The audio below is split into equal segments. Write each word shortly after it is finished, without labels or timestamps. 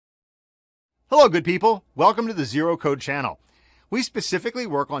Hello, good people. Welcome to the Zero Code channel. We specifically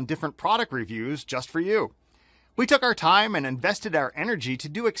work on different product reviews just for you. We took our time and invested our energy to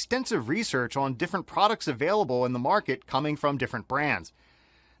do extensive research on different products available in the market coming from different brands.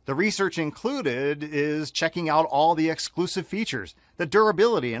 The research included is checking out all the exclusive features, the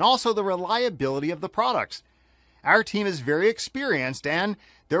durability, and also the reliability of the products. Our team is very experienced and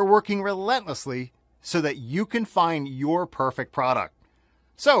they're working relentlessly so that you can find your perfect product.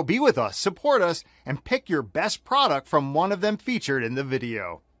 So be with us, support us, and pick your best product from one of them featured in the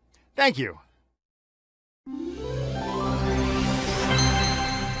video. Thank you.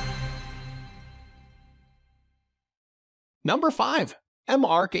 Number 5.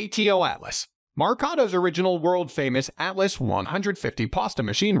 MRKTO Atlas. Marcato's original world-famous Atlas 150 pasta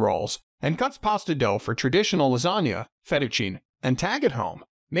machine rolls and cuts pasta dough for traditional lasagna, fettuccine, and tag-at-home.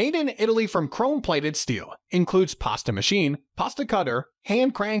 Made in Italy from chrome-plated steel, includes pasta machine, pasta cutter,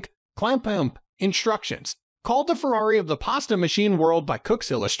 hand crank, clamp pump, instructions. Called the Ferrari of the pasta machine world by Cooks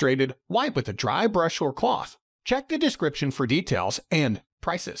Illustrated, wipe with a dry brush or cloth. Check the description for details and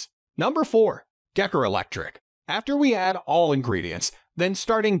prices. Number 4. Gecker Electric. After we add all ingredients, then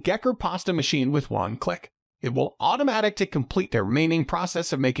starting Gecker pasta machine with one click. It will automatically complete the remaining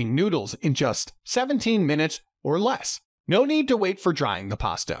process of making noodles in just 17 minutes or less. No need to wait for drying the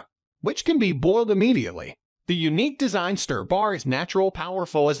pasta, which can be boiled immediately. The unique design stir bar is natural,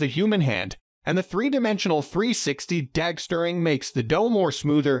 powerful as the human hand, and the three-dimensional 360 dag stirring makes the dough more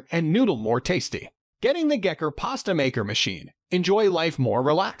smoother and noodle more tasty. Getting the Gecker pasta maker machine. Enjoy life more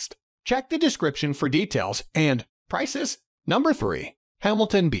relaxed. Check the description for details and prices. Number 3.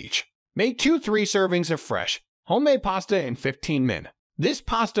 Hamilton Beach. Make 2-3 servings of fresh, homemade pasta in 15 minutes. This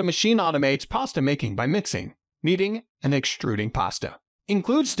pasta machine automates pasta making by mixing, kneading, and extruding pasta.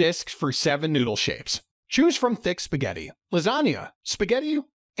 Includes discs for 7 noodle shapes. Choose from thick spaghetti, lasagna, spaghetti,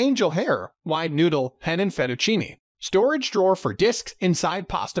 angel hair, wide noodle, pen and fettuccine. Storage drawer for discs inside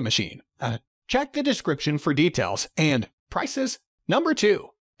pasta machine. Check the description for details and prices. Number 2.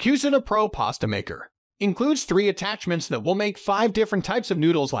 Cucina Pro Pasta Maker. Includes 3 attachments that will make 5 different types of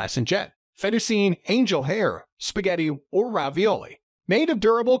noodles jet, fettuccine, angel hair, spaghetti, or ravioli. Made of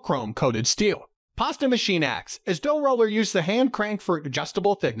durable chrome-coated steel. Pasta machine acts as dough roller. Use the hand crank for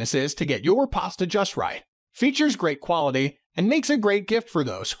adjustable thicknesses to get your pasta just right. Features great quality and makes a great gift for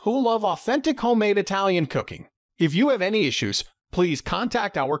those who love authentic homemade Italian cooking. If you have any issues, please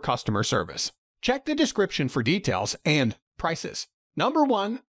contact our customer service. Check the description for details and prices. Number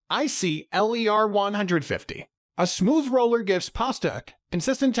 1. ICLER 150. A smooth roller gives pasta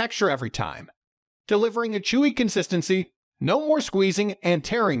consistent texture every time, delivering a chewy consistency, no more squeezing and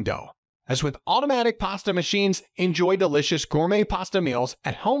tearing dough. As with automatic pasta machines, enjoy delicious gourmet pasta meals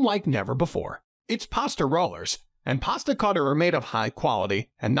at home like never before. Its pasta rollers and pasta cutter are made of high quality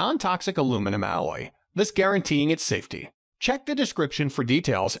and non-toxic aluminum alloy, thus guaranteeing its safety. Check the description for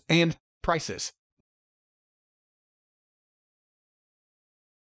details and prices.